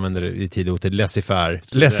som vi använder i tid och till laissez-faire.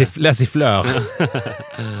 Laissez-fleur.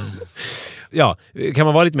 Ja, kan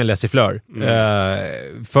man vara lite mer laissez-fleur.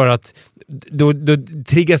 För att då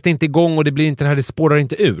triggas det inte igång och det blir inte det här, det spårar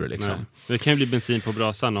inte ur liksom. Nej. Det kan ju bli bensin på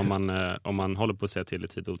brasan om man håller på att säga till i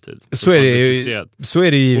tid och otid. Så är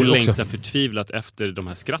det ju och också. längtar förtvivlat efter de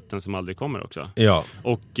här skratten som aldrig kommer också. Ja.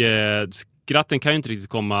 Och skratten kan ju inte riktigt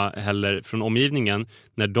komma heller från omgivningen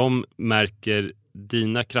när de märker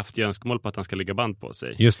dina kraftiga önskemål på att han ska lägga band på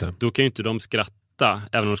sig. Just det. Då kan ju inte de skratta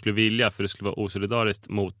även om de skulle vilja, för det skulle vara osolidariskt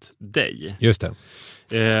mot dig. Just det.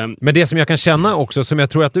 Men det som jag kan känna också, som jag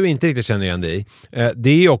tror att du inte riktigt känner igen dig i, det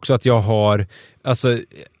är ju också att jag har, alltså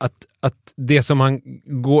att det som han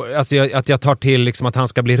går, alltså att jag tar till liksom att han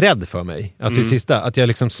ska bli rädd för mig. Alltså i sista, att jag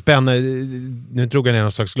liksom spänner, nu drog jag ner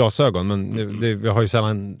någon slags glasögon, men jag har ju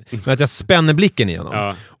sällan, men att jag spänner blicken i honom.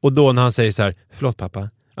 Ja. Och då när han säger så här, förlåt pappa,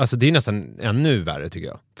 alltså det är nästan ännu värre tycker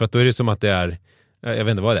jag. För att då är det som att det är, jag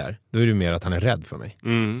vet inte vad det är. Då är det mer att han är rädd för mig.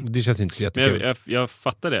 Det känns inte så jättekul. Men jag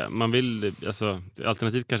fattar det. Man vill, alltså,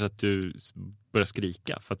 alternativt kanske att du börjar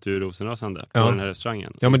skrika för att du är rosenrasande på den här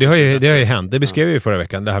restaurangen. Ja, men det har ju hänt. Det beskrev jag ju förra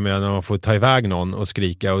veckan. Det här med när man får ta iväg någon och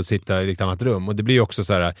skrika och sitta i ett annat rum. Och det blir ju också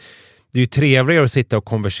så här, det är ju trevligare att sitta och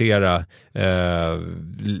konversera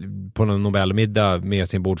på någon Nobelmiddag med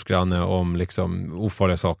sin bordsgranne om liksom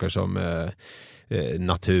ofarliga saker som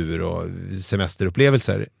natur och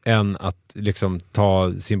semesterupplevelser än att liksom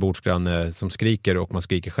ta sin bordsgranne som skriker och man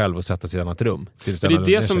skriker själv och sätta sig i ett annat rum. Det är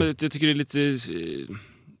det som jag tycker är lite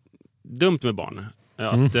dumt med barn.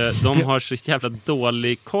 Att de har så jävla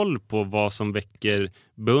dålig koll på vad som väcker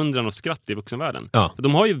beundran och skratt i vuxenvärlden. Ja.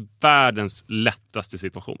 De har ju världens lättaste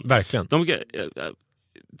situation. Verkligen.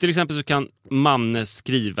 Till exempel så kan Manne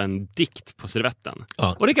skriva en dikt på servetten.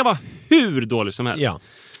 Ja. Och det kan vara hur dåligt som helst. Ja.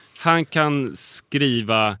 Han kan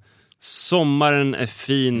skriva sommaren är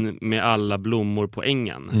fin med alla blommor på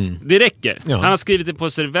ängen. Det räcker. Ja. Han har skrivit det på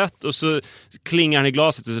servett och så klingar han i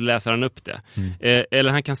glaset och så läser han upp det.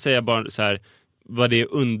 Eller han kan säga bara så här, vad det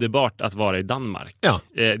är underbart att vara i Danmark. Ja.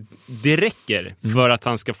 Det räcker för att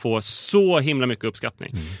han ska få så himla mycket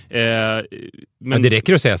uppskattning. Men det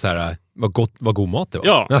räcker att säga så här, vad god mat det var.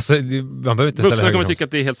 Ja. Alltså, man behöver inte vuxna kommer tycka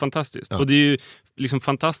att det är helt fantastiskt. Ja. Och det är ju liksom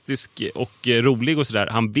fantastisk och rolig och sådär.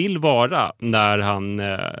 Han vill vara när han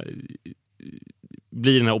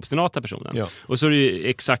blir den här obstinata personen. Ja. Och så är det ju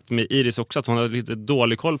exakt med Iris också, att hon har lite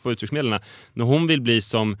dålig koll på uttrycksmedlen. När hon vill bli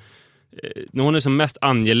som hon är som mest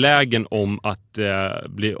angelägen om att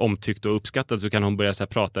bli omtyckt och uppskattad, så kan hon börja så här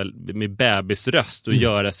prata med bebisröst och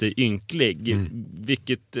göra sig ynklig.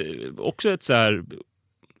 Vilket också är ett så här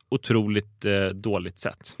otroligt dåligt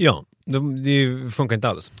sätt. Ja, det funkar inte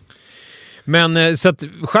alls. Men så att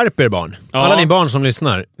skärp er barn. Alla ni barn som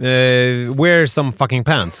lyssnar. Wear some fucking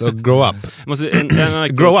pants och grow up.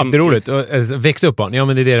 Grow up, det är roligt. Växa upp barn. Ja,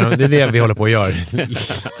 men det är det vi håller på att göra.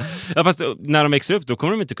 Ja, fast när de växer upp då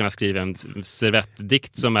kommer de inte kunna skriva en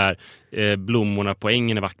servettdikt som är blommorna på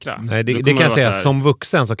ängen är vackra. Nej, det kan jag säga. Här... Som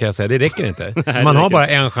vuxen så kan jag säga, det räcker inte. Nej, man har bara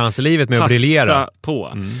en chans i livet med att briljera.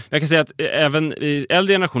 På. Jag kan säga att även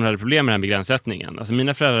äldre generationer hade problem med den här begränssättningen. Alltså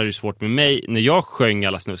mina föräldrar hade ju svårt med mig när jag sjöng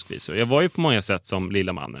alla snuskvisor. Jag var ju på många sätt som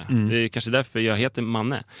lilla Manne. Det är kanske därför jag heter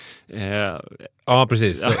Manne. Ja,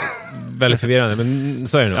 precis. Så, väldigt förvirrande, men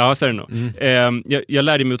så är det nog. Ja, så är det nog. Jag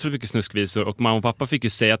lärde mig otroligt mycket snuskvisor och mamma och pappa fick ju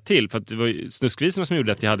säga till, för att det var ju snuskvisorna som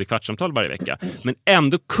gjorde att jag hade kvartssamtal varje vecka. Men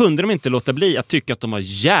ändå kunde de inte låta bli att tycka att de var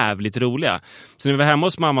jävligt roliga. Så när vi var hemma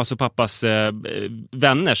hos mammas och pappas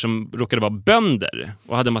vänner som råkade vara bönder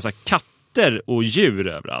och hade en massa katter och djur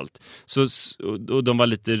överallt. Och de var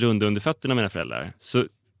lite runda under fötterna, mina föräldrar. Så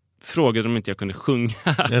frågade de om inte jag kunde sjunga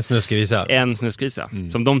en snuskvisa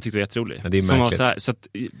som de tyckte var jätterolig. Ja, det är som var så här, så att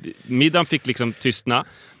middagen fick liksom tystna.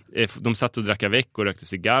 De satt och drack veck och rökte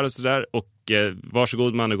cigarr och sådär. Och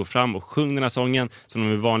varsågod man, gå fram och sjung den här sången som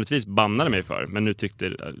de vanligtvis bannade mig för. Men nu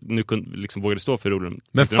liksom vågade stå för rollen.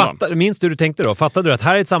 Men minns du tänkte då? Fattade du att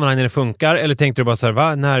här är ett sammanhang när det funkar? Eller tänkte du bara så här,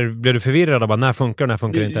 va? När blev du förvirrad? Bara, när funkar och när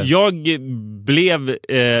funkar det inte?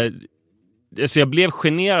 Jag blev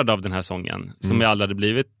generad av den här sången som jag aldrig hade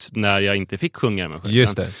blivit när jag inte fick sjunga den.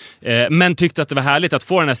 Just det. Men tyckte att det var härligt att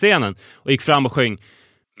få den här scenen och gick fram och sjöng: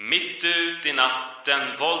 mitt ut i natten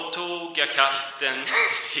våldtog jag katten,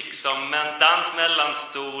 gick som en dans mellan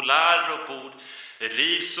stolar och bord,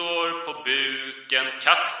 rivsår på buken,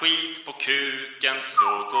 kattskit på kuken,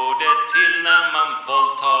 så går det till när man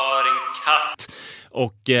våldtar en katt.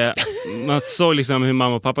 Och man såg liksom hur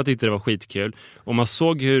mamma och pappa tyckte det var skitkul. Och man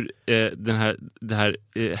såg hur det här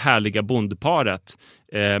härliga bondparet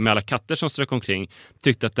med alla katter som strök omkring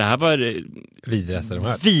tyckte att det här var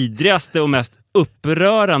vidrigaste och mest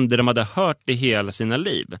upprörande de hade hört i hela sina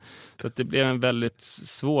liv. Så att det blev en väldigt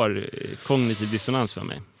svår kognitiv dissonans för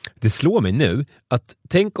mig. Det slår mig nu att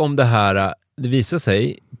tänk om det visar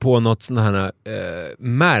sig på något sånt här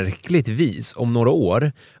märkligt vis om några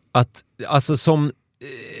år, att alltså som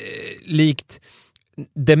likt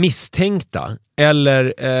det misstänkta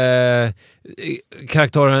eller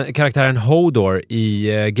karaktären Hodor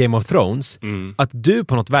i Game of Thrones, att du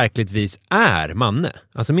på något verkligt vis är Manne,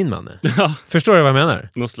 alltså min Manne. Ja. Förstår du vad jag menar?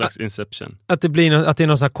 Någon slags Inception. Att det är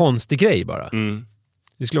någon sån här konstig grej bara.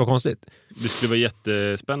 Det skulle vara konstigt. Det skulle vara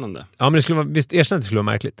jättespännande. Ja, men det skulle vara, visst, erkänn att det skulle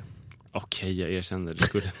vara märkligt. Okej, jag erkänner.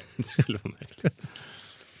 Det skulle vara märkligt.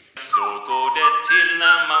 Så går det till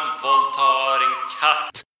när man våldtar en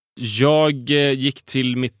katt. Jag gick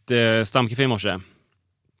till mitt stamcafé i morse.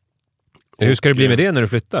 Hur ska det bli med det när du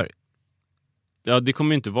flyttar? Ja, det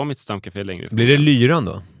kommer ju inte vara mitt stamcafé längre. Blir det Lyran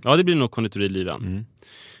då? Ja, det blir nog konditori Lyran.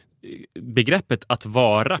 Begreppet att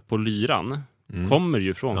vara på Lyran kommer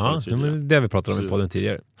ju från konditori Lyran. Men det har vi pratat om i podden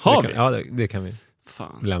tidigare. Har vi? Ja, det kan vi.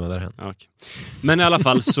 Fan. Lämna därhen. Okay. Men i alla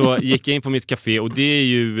fall så gick jag in på mitt café och det är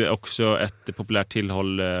ju också ett populärt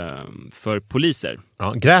tillhåll för poliser.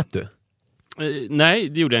 Ja, grät du? Nej,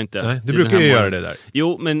 det gjorde jag inte. Nej, du brukar ju göra det där.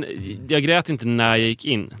 Jo, men jag grät inte när jag gick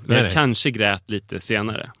in. Men jag kanske grät lite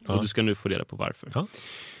senare. Ja. Och du ska nu få reda på varför. Ja.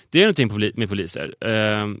 Det är någonting med poliser.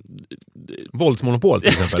 Våldsmonopol till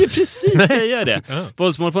exempel. Jag skulle precis säga det. Ja.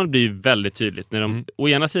 Våldsmonopol blir ju väldigt tydligt när de å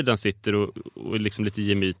ena sidan sitter och liksom lite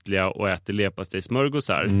gemytliga och äter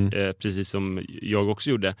leverpastejsmörgåsar. Precis som jag också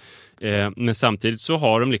gjorde. Men samtidigt så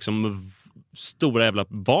har de liksom stora jävla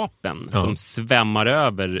vapen som svämmar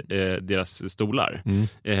över deras stolar.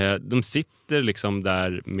 De sitter liksom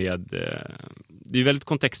där med... det är väldigt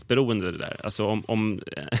kontextberoende det där. Alltså om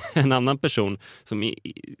en annan person som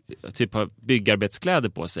typ har byggarbetskläder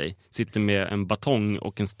på sig sitter med en batong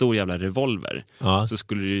och en stor jävla revolver, så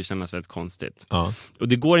skulle det ju kännas väldigt konstigt. Och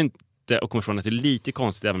det går inte att komma ifrån att det är lite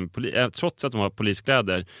konstigt även med trots att de har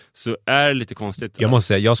poliskläder, så är det lite konstigt. Jag måste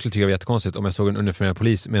säga, jag skulle tycka det var jättekonstigt om jag såg en uniformerad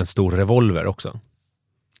polis med en stor revolver också.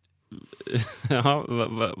 Ja,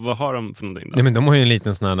 vad har de för någonting då? Nej, men de har ju en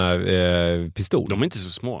liten sån här pistol. De är inte så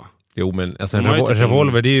små. Jo, men alltså en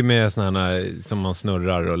revolver, det är ju med såna här som man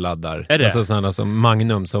snurrar och laddar. Är det? Alltså såna här som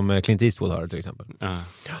Magnum som Clint Eastwood har till exempel. Ja.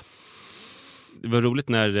 Det var roligt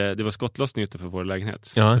när det var skottlossning utanför vår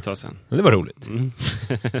lägenhet. Ja, ett tag sedan. Det var roligt.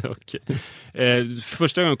 Okay.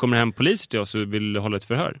 Första gången kommer hem poliser till oss och vill hålla ett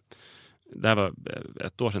förhör. Det här var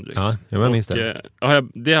ett år sedan drygt. Ja, jag minns det.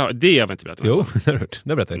 Det har jag inte berättat. Jo, det har du hört.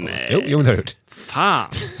 Det berättade jag. Nej. Jo, det har du hört. Fan!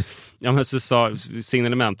 Ja, men så sa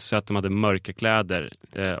signalement så att de hade mörka kläder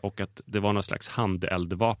och att det var någon slags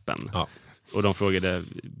handeldvapen. Ja. Och de frågade,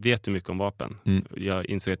 vet du mycket om vapen? Mm. Jag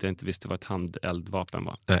insåg att jag inte visste vad ett handeldvapen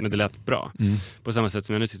var. Nej. Men det lät bra. Mm. På samma sätt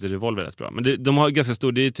som jag nu tyckte revolver lät bra. Men de har ganska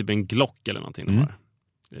stor, det är typ en Glock eller någonting de har.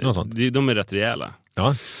 Något sånt. De är rätt rejäla.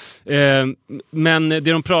 Ja. Men det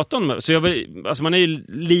de pratar om, så alltså man är ju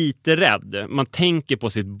lite rädd. Man tänker på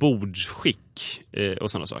sitt bordsskick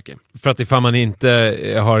och sådana saker. För att ifall man inte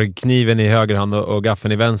har kniven i höger hand och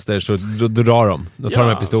gaffeln i vänster så då drar de. Då tar de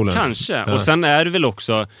med pistolen. Kanske. Ja. Och sen är det väl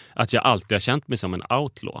också att jag alltid har känt mig som en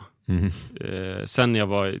outlaw. Sen jag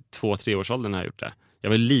var 2-3 års åldern har jag gjort det. Jag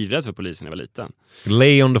var livrädd för polisen när jag var liten.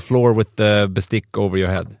 Lay on the floor with the bestick over your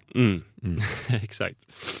head. Exakt.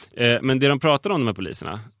 Men det de pratade om, de här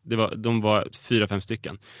poliserna, de var 4-5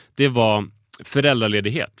 stycken. Det var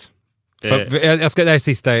föräldraledighet. Det här är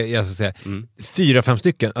sista jag ska säga. 4-5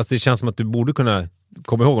 stycken. Alltså det känns som att du borde kunna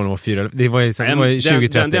komma ihåg om de var 4. Det var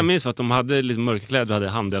 20-30. Det jag minns var att de hade lite mörka kläder och hade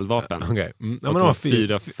handeldvapen. Okay. Men de var var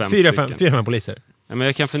 4-5 poliser. Ja, men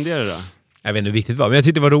jag kan fundera då. Jag vet inte hur viktigt det var, men jag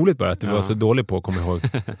tyckte det var roligt bara att du var så dålig på att komma ihåg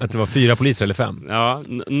att det var 4 poliser eller 5. Ja,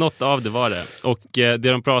 något av det var det. Och det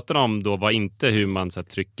de pratade om då var inte hur man så här,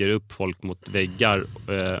 trycker upp folk mot väggar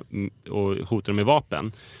och hotar dem med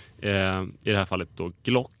vapen. I det här fallet då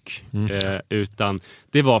Glock. Utan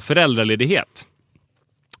det var föräldraledighet.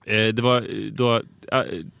 Det var då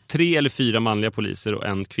 3 eller 4 manliga poliser och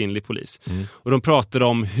en kvinnlig polis. Och de pratade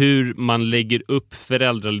om hur man lägger upp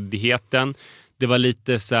föräldraledigheten. Det var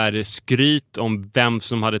lite så här skryt om vem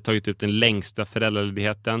som hade tagit ut den längsta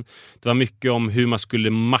föräldraledigheten. Det var mycket om hur man skulle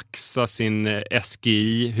maxa sin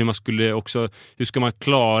SGI. Hur ska man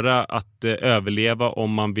klara att överleva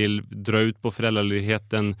om man vill dra ut på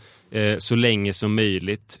föräldraledigheten så länge som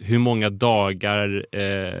möjligt. Hur många dagar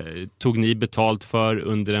tog ni betalt för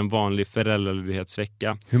under en vanlig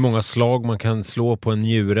föräldraledighetsvecka? Hur många slag man kan slå på en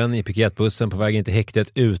njuren i piketbussen på vägen till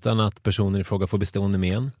häktet utan att personen i fråga får bestående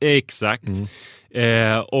men. Exakt.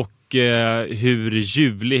 Och hur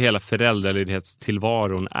ljuvlig hela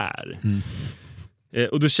föräldraledighetstillvaron är.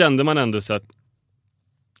 Och då kände man ändå så att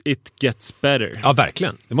it gets better. Ja,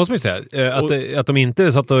 verkligen. Det måste man ju säga. Att de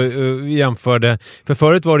inte satt och jämförde. För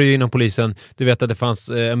förut var det ju inom polisen, du vet att det fanns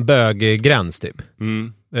en böggräns typ.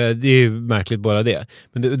 Det är ju märkligt bara det.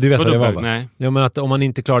 Men du vet vad det var, va? Nej. Ja, men att om man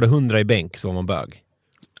inte klarade 100 i bänk så var man bög.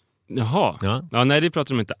 Jaha. Ja, nej, det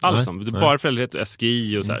pratar de inte alls om. Det var bara föräldraledighet och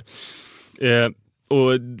SGI och så här.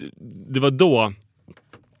 Och det var då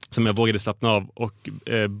som jag vågade slappna av och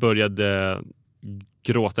började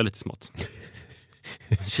gråta lite smått.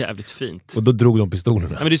 Jävligt fint. Och då drog de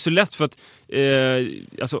pistolerna. Ja, men det är så lätt för att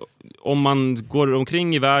alltså, om man går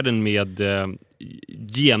omkring i världen med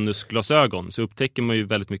genusglasögon så upptäcker man ju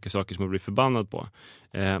väldigt mycket saker som man blir förbannad på.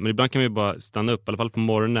 Men ibland kan man ju bara stanna upp, i alla fall på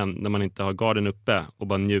morgonen när man inte har garden uppe och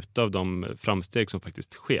bara njuta av de framsteg som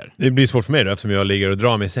faktiskt sker. Det blir svårt för mig då eftersom jag ligger och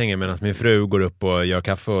drar mig i sängen medan min fru går upp och gör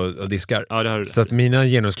kaffe och diskar. Ja, det har du rätt. Så att mina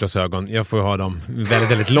genusglasögon, jag får ha dem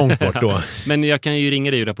väldigt, väldigt långt bort då. Men jag kan ju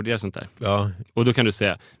ringa dig och rapportera sånt där. Ja. Och då kan du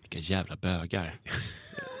säga, vilka jävla bögar.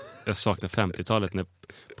 Jag saknar 50-talet när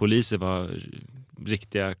poliser var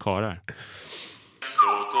riktiga karar.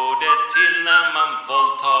 Så går det till när man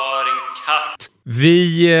våldtar en katt.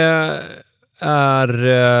 Vi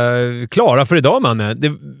är klara för idag, Manne.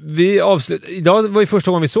 Idag var ju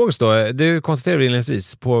första gången vi sågs då. Det konstaterade vi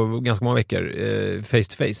inledningsvis på ganska många veckor. Face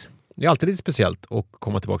to face. Det är alltid lite speciellt att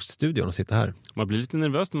komma tillbaka till studion och sitta här. Man blir lite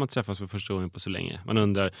nervös när man träffas för första gången på så länge. Man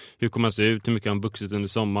undrar, hur kommer han se ut? Hur mycket har han vuxit under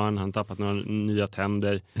sommaren? Han tappat några nya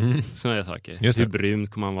tänder? Sådana saker. Hur brun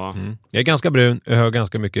kommer han vara? Jag är ganska brun. Jag har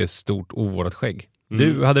ganska mycket stort ovårdat skägg.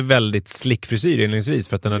 Du hade väldigt slick frisyr inledningsvis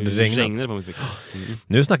för att den hade regnat.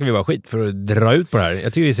 Nu snackar vi bara skit för att dra ut på det här.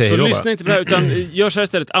 Jag tycker vi säger så lyssna inte på det här utan gör så här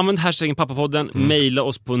istället. Använd hashtaggen pappapodden, mejla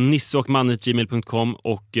oss på nisseochmanne@gmail.com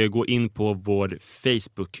och gå in på vår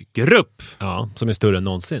Facebookgrupp. Ja, som är större än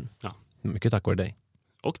någonsin. Ja. Mycket tack vare dig.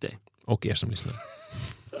 Och dig. Och er som lyssnar.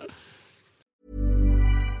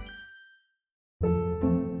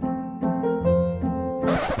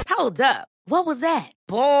 Hold up. What was that?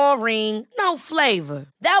 Boring. No flavor.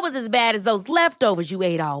 That was as bad as those leftovers you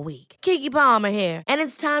ate all week. Keke Palmer here, and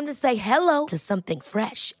it's time to say hello to something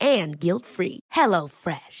fresh and guilt-free. Hello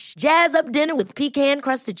Fresh. Jazz up dinner with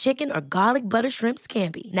pecan-crusted chicken or garlic butter shrimp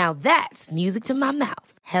scampi. Now that's music to my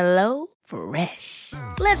mouth. Hello Fresh.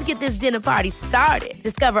 Let's get this dinner party started.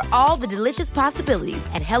 Discover all the delicious possibilities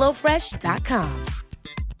at hellofresh.com.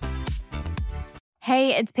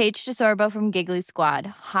 Hey, it's Paige DeSorbo from Giggly Squad.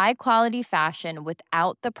 High quality fashion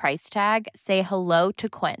without the price tag. Say hello to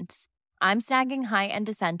Quince. I'm snagging high-end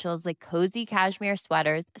essentials like cozy cashmere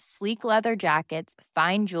sweaters, sleek leather jackets,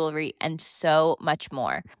 fine jewelry, and so much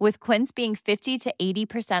more. With Quince being 50 to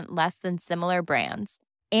 80% less than similar brands.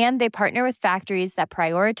 And they partner with factories that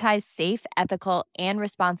prioritize safe, ethical, and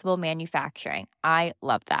responsible manufacturing. I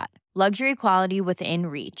love that. Luxury quality within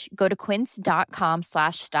reach. Go to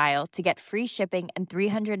quince.com/style to get free shipping and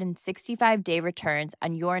 365-day returns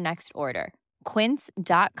on your next order.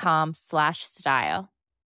 Quince.com/style.